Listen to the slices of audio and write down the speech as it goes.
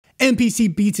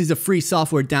MPC Beats is a free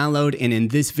software download, and in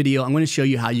this video, I'm going to show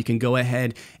you how you can go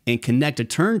ahead and connect a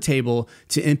turntable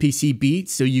to MPC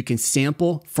Beats so you can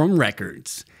sample from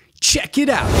records. Check it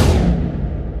out!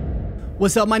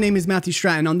 What's up? My name is Matthew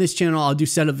Stratton. On this channel, I'll do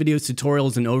setup videos,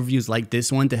 tutorials, and overviews like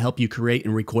this one to help you create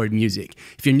and record music.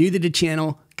 If you're new to the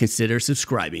channel, consider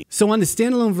subscribing. So on the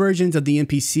standalone versions of the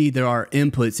MPC, there are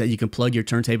inputs that you can plug your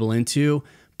turntable into,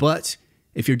 but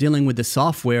if you're dealing with the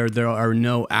software, there are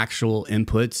no actual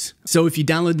inputs. So if you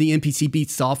download the MPC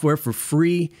Beats software for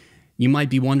free, you might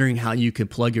be wondering how you could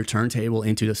plug your turntable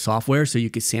into the software so you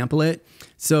could sample it.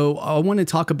 So I want to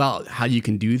talk about how you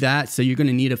can do that. So you're going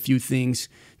to need a few things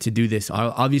to do this.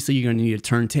 Obviously, you're going to need a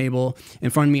turntable. In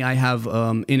front of me, I have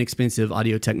inexpensive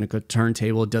Audio Technica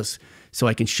turntable just so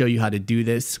I can show you how to do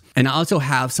this. And I also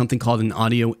have something called an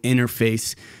audio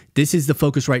interface. This is the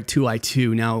Focusrite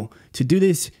 2i2. Now, to do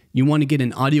this, you want to get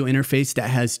an audio interface that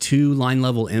has two line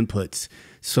level inputs.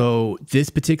 So this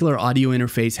particular audio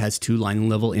interface has two line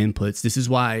level inputs. This is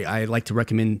why I like to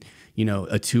recommend,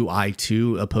 a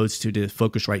 2i2 opposed to the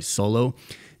Focusrite Solo.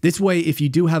 This way, if you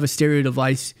do have a stereo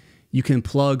device, you can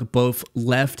plug both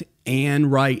left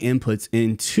and right inputs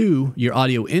into your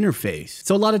audio interface.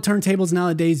 So a lot of turntables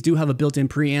nowadays do have a built-in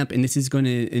preamp, and this is going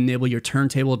to enable your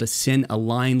turntable to send a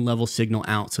line level signal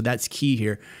out. So that's key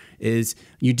here, is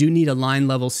you do need a line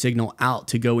level signal out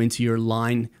to go into your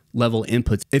line level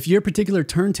inputs. If your particular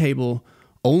turntable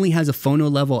only has a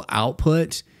phono level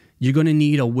output, you're going to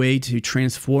need a way to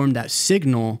transform that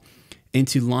signal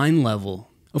into line level.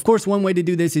 Of course, one way to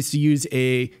do this is to use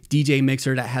a DJ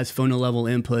mixer that has phono level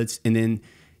inputs and then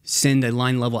send a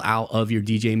line level out of your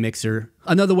DJ mixer.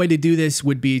 Another way to do this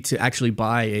would be to actually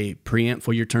buy a preamp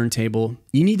for your turntable.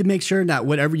 You need to make sure that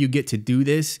whatever you get to do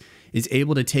this is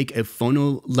able to take a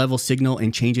phono level signal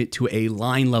and change it to a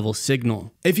line level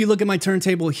signal. If you look at my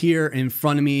turntable here in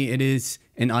front of me, it is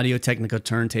an Audio Technica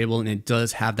turntable, and it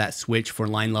does have that switch for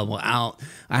line level out.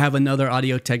 I have another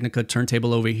Audio Technica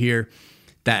turntable over here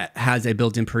that has a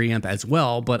built-in preamp as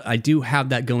well, but I do have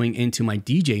that going into my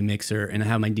DJ mixer, and I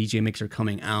have my DJ mixer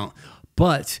coming out.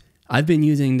 But I've been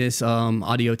using this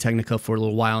Audio Technica for a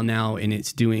little while now, and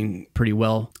it's doing pretty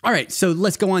well. All right, so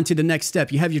let's go on to the next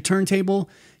step. You have your turntable.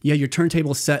 You have your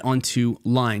turntable set onto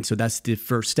line. So that's the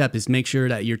first step, is make sure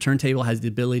that your turntable has the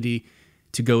ability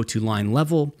to go to line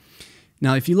level.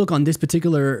 Now, if you look on this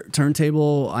particular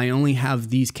turntable, I only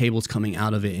have these cables coming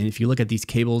out of it. And if you look at these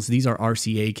cables, these are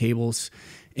RIAA cables.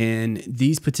 And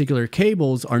these particular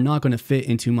cables are not going to fit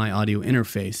into my audio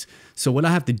interface. So what I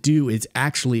have to do is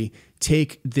actually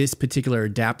take this particular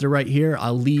adapter right here.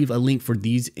 I'll leave a link for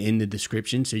these in the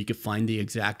description so you can find the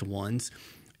exact ones.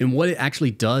 And what it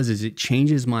actually does is it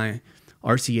changes my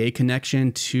RIAA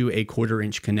connection to a 1/4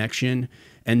 inch connection.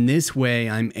 And this way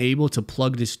I'm able to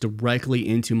plug this directly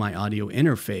into my audio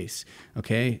interface.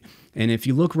 Okay. And if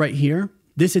you look right here,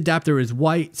 this adapter is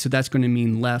white, so that's going to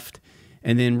mean left.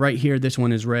 And then right here, this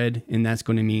one is red, and that's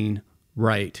going to mean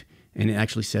right. And it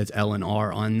actually says L and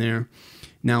R on there.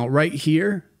 Now right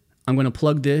here, I'm going to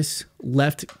plug this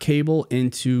left cable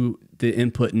into the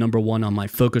input number 1 on my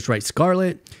Focusrite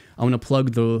Scarlett. I'm going to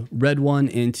plug the red one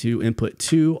into input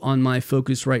 2 on my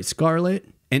Focusrite Scarlett.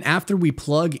 And after we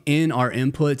plug in our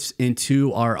inputs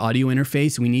into our audio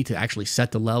interface, we need to actually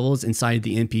set the levels inside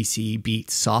the MPC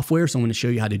Beats software. So I'm going to show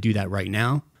you how to do that right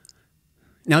now.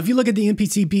 Now, if you look at the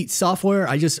MPC Beats software,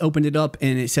 I just opened it up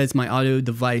and it says my audio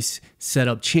device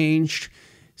setup changed.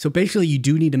 So basically, you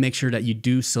do need to make sure that you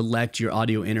do select your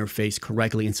audio interface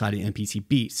correctly inside of MPC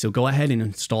Beats. So go ahead and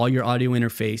install your audio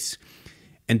interface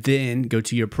and then go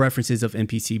to your preferences of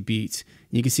MPC Beats.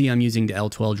 You can see I'm using the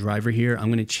L12 driver here. I'm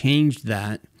going to change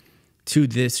that to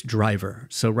this driver.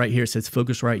 So right here it says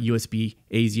Focusrite USB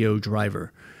ASIO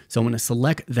driver. So I'm going to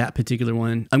select that particular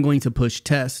one. I'm going to push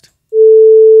test.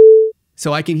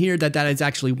 So I can hear that that is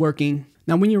actually working.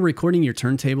 Now, when you're recording your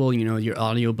turntable, your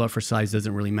audio buffer size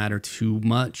doesn't really matter too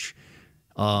much.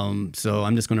 So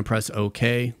I'm just going to press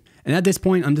OK. And at this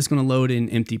point, I'm just going to load an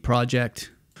empty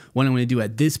project. What I'm going to do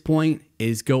at this point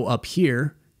is go up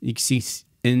here. You can see,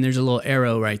 and there's a little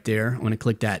arrow right there. I'm going to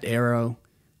click that arrow,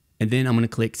 and then I'm going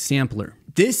to click Sampler.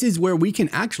 This is where we can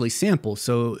actually sample.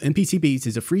 So MPC Beats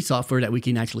is a free software that we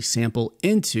can actually sample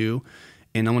into,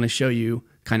 and I'm going to show you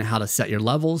kind of how to set your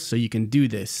levels so you can do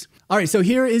this. All right, so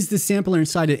here is the sampler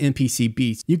inside of MPC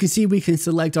Beats. You can see we can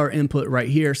select our input right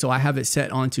here. So I have it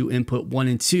set onto input 1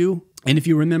 and 2. And if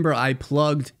you remember, I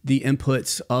plugged the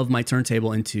inputs of my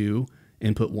turntable into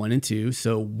input 1 and 2.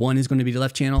 So 1 is going to be the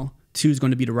left channel, 2 is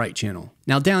going to be the right channel.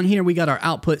 Now down here, we got our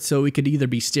output, so it could either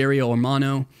be stereo or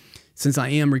mono. Since I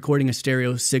am recording a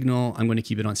stereo signal, I'm going to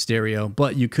keep it on stereo,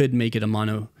 but you could make it a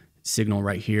mono signal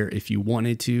right here if you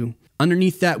wanted to.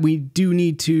 Underneath that, we do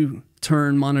need to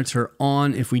turn monitor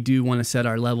on if we do want to set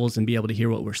our levels and be able to hear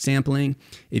what we're sampling.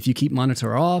 If you keep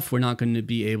monitor off, we're not going to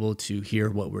be able to hear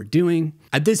what we're doing.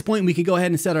 At this point, we can go ahead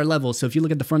and set our levels. So if you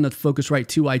look at the front of the Focusrite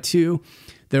 2i2,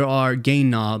 there are gain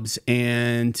knobs,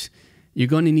 and you're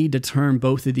going to need to turn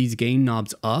both of these gain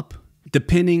knobs up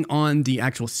depending on the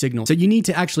actual signal. So you need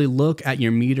to actually look at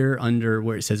your meter under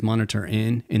where it says monitor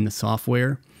in the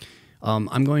software.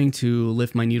 I'm going to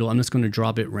lift my needle. I'm just going to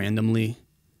drop it randomly.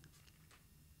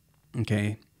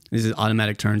 Okay, this is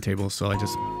automatic turntable, so I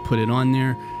just put it on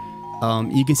there.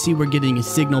 You can see we're getting a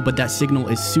signal, but that signal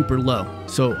is super low.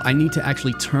 So I need to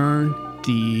actually turn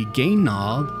the gain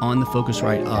knob on the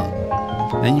Focusrite up.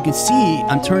 And you can see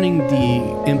I'm turning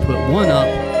the input 1 up,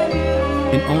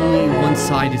 and only one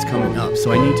side is coming up.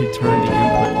 So I need to turn the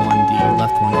input on the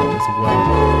left one up as well.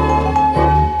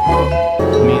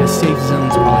 I mean, a safe zone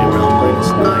is probably around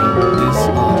 -9.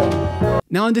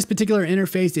 Now in this particular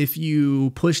interface, if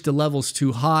you push the levels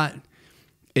too hot,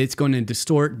 it's going to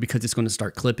distort because it's going to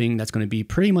start clipping. That's going to be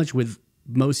pretty much with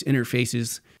most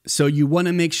interfaces. So you want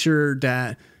to make sure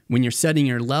that when you're setting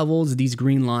your levels, these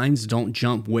green lines don't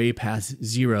jump way past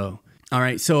 0. All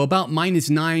right, so about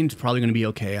 -9 is probably going to be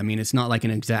okay. I mean, it's not like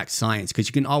an exact science because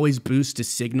you can always boost the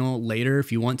signal later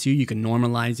if you want to. You can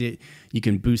normalize it. You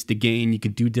can boost the gain. You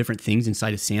can do different things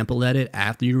inside a sample edit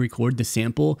after you record the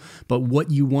sample. But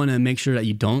what you want to make sure that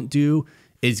you don't do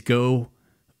is go,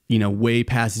 you know, way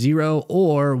past 0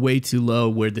 or way too low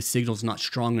where the signal's not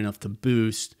strong enough to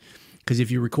boost. Because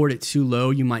if you record it too low,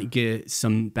 you might get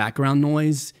some background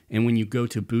noise. And when you go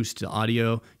to boost the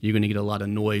audio, you're going to get a lot of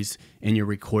noise in your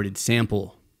recorded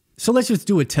sample. So let's just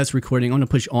do a test recording. I'm going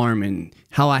to push arm, and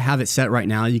how I have it set right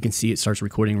now, you can see it starts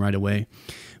recording right away.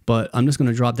 But I'm just going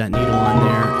to drop that needle on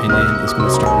there, and then it's going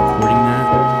to start recording that.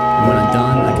 And when I'm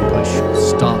done, I can push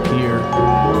stop here.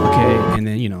 Okay, and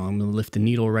then, you know, I'm going to lift the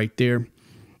needle right there.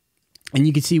 And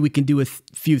you can see we can do a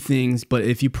few things, but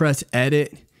if you press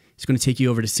edit, it's going to take you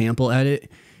over to sample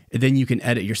edit, and then you can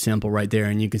edit your sample right there,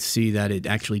 and you can see that it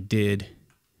actually did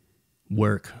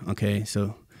work. Okay,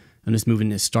 so I'm just moving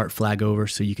this start flag over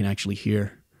so you can actually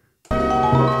hear. Boom,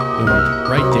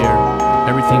 right there,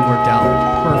 everything worked out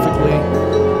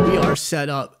perfectly. We are set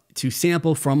up to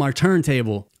sample from our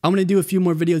turntable. I'm going to do a few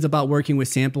more videos about working with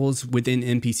samples within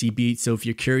MPC Beats, so if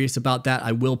you're curious about that,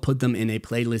 I will put them in a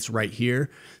playlist right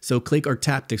here. So click or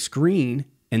tap the screen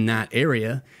in that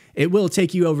area. It will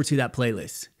take you over to that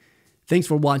playlist. Thanks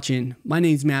for watching. My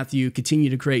name's Matthew. Continue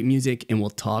to create music, and we'll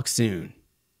talk soon.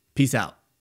 Peace out.